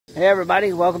Hey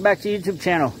everybody, welcome back to the YouTube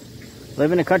channel.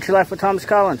 Living the country life with Thomas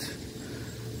Collins.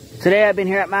 Today I've been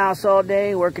here at my house all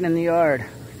day working in the yard.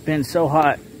 It's been so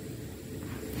hot,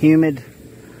 humid.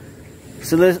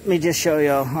 So let me just show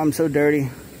y'all, I'm so dirty.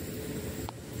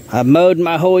 I mowed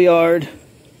my whole yard.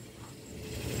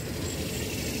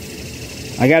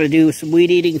 I gotta do some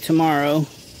weed eating tomorrow.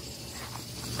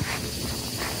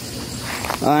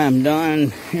 I am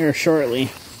done here shortly.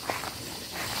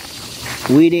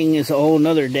 Weeding is a whole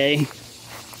nother day.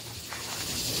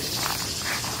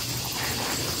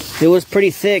 It was pretty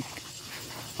thick.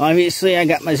 Obviously, I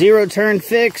got my zero turn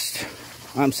fixed.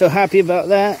 I'm so happy about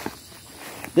that.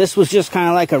 This was just kind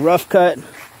of like a rough cut.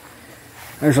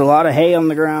 There's a lot of hay on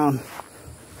the ground.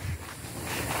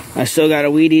 I still got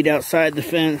to weed eat outside the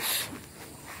fence.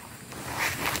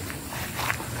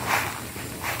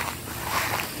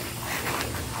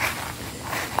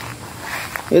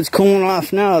 It's cooling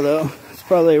off now though. It's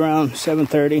probably around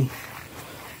 7:30.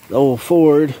 The old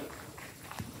Ford.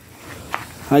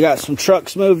 I got some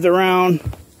trucks moved around.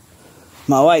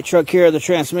 My white truck here, the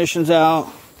transmission's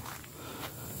out.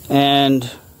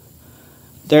 And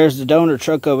there's the donor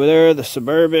truck over there, the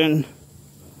Suburban.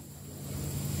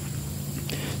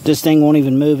 This thing won't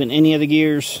even move in any of the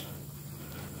gears.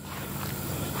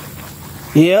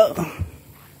 Yep.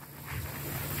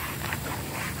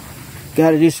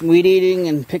 Got to do some weed eating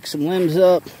and pick some limbs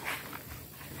up.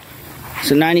 It's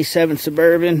a 97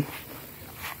 Suburban.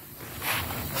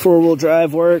 4-wheel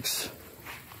drive works.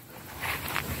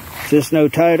 Just no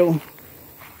title.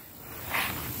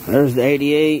 There's the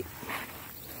 88.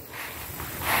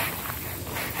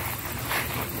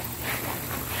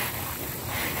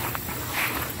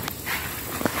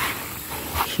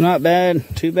 It's not bad.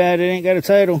 Too bad it ain't got a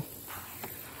title.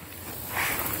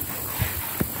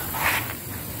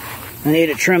 I need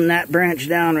to trim that branch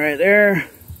down right there.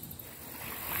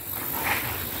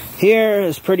 Here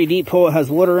is a pretty deep hole. It has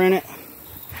water in it,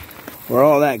 where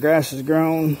all that grass is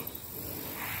grown.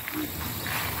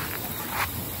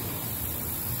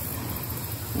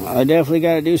 I definitely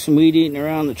got to do some weed eating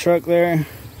around the truck there.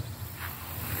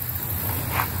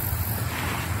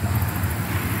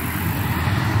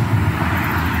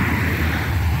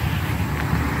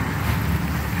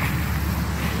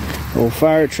 Old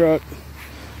fire truck.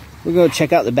 We're going to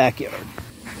check out the backyard.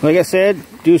 Like I said,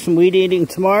 do some weed eating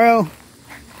tomorrow.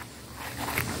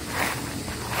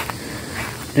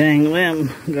 Dang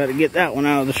limb, got to get that one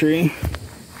out of the tree.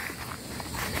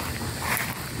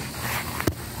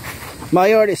 My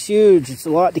yard is huge. It's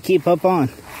a lot to keep up on.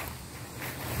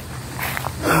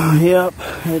 Yep,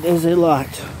 it is a lot.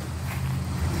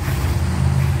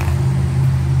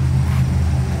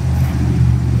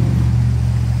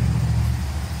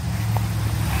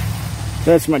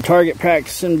 That's my target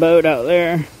practicing boat out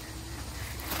there.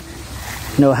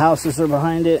 No houses are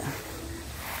behind it.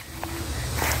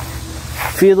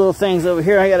 A few little things over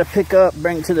here I gotta pick up,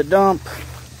 bring to the dump.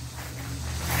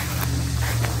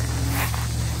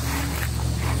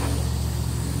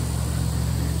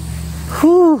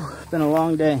 Whew, it's been a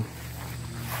long day.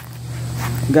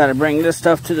 Gotta bring this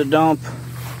stuff to the dump.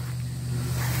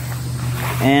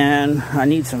 And I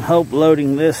need some help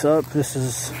loading this up. This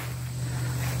is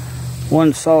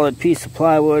one solid piece of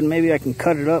plywood. Maybe I can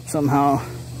cut it up somehow,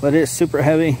 but it's super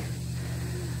heavy.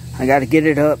 I got to get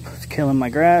it up. It's killing my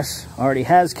grass. Already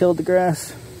has killed the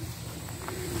grass.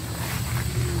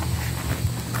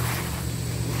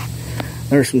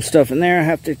 There's some stuff in there I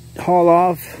have to haul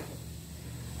off.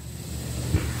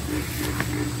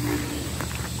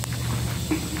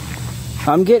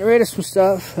 I'm getting rid of some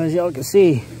stuff, as y'all can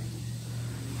see.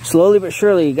 Slowly but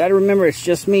surely. You got to remember, it's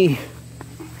just me.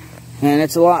 And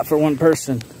it's a lot for one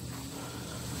person.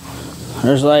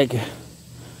 There's like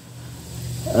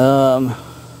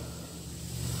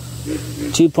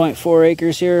 2.4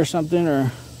 acres here or something,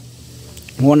 or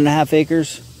 1.5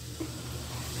 acres.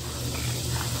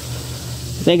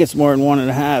 I think it's more than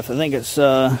 1.5. I think it's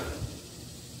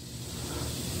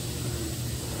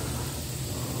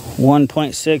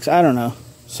 1.6. I don't know.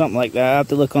 Something like that. I have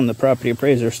to look on the property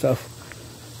appraiser stuff.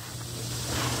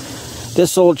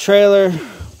 This old trailer,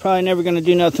 probably never going to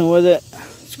do nothing with it.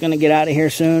 It's going to get out of here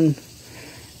soon.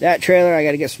 That trailer I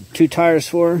got to get some 2 tires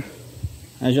for.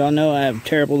 As y'all know, I have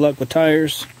terrible luck with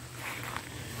tires.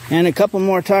 And a couple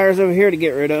more tires over here to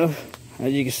get rid of,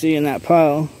 as you can see in that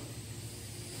pile.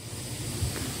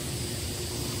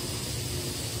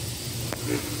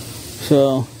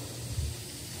 So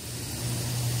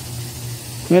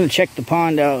I'm going to check the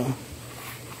pond out.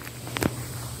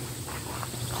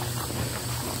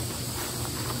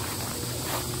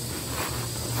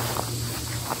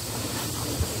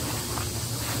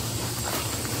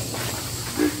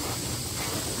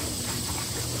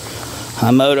 I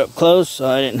mowed up close so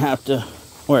I didn't have to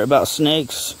worry about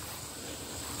snakes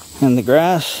and the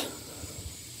grass.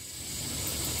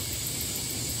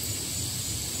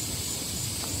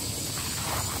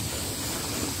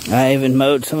 I even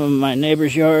mowed some of my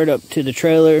neighbor's yard up to the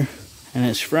trailer and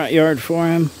his front yard for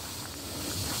him.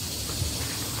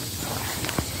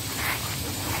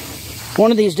 One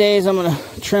of these days I'm going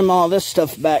to trim all this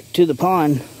stuff back to the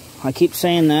pond. I keep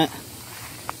saying that.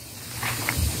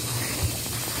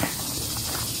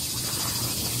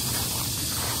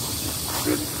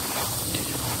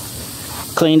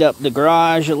 Cleaned up the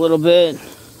garage a little bit.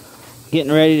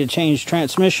 Getting ready to change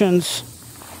transmissions.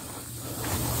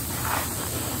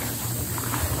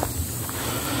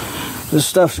 This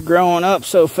stuff's growing up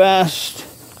so fast.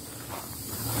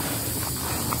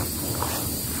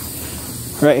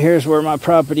 Right here's where my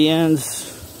property ends.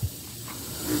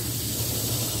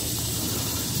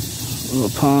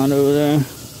 Little pond over there.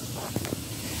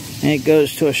 And it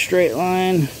goes to a straight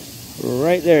line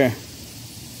right there.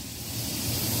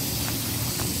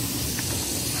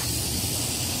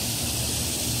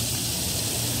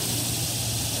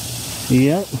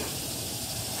 Yep.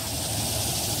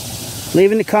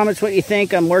 Leave in the comments what you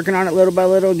think. I'm working on it little by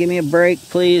little. Give me a break,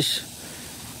 please.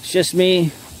 It's just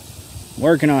me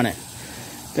working on it.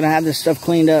 Gonna have this stuff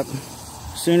cleaned up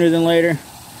sooner than later.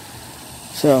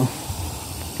 So,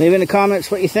 leave in the comments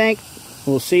what you think.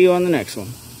 We'll see you on the next one.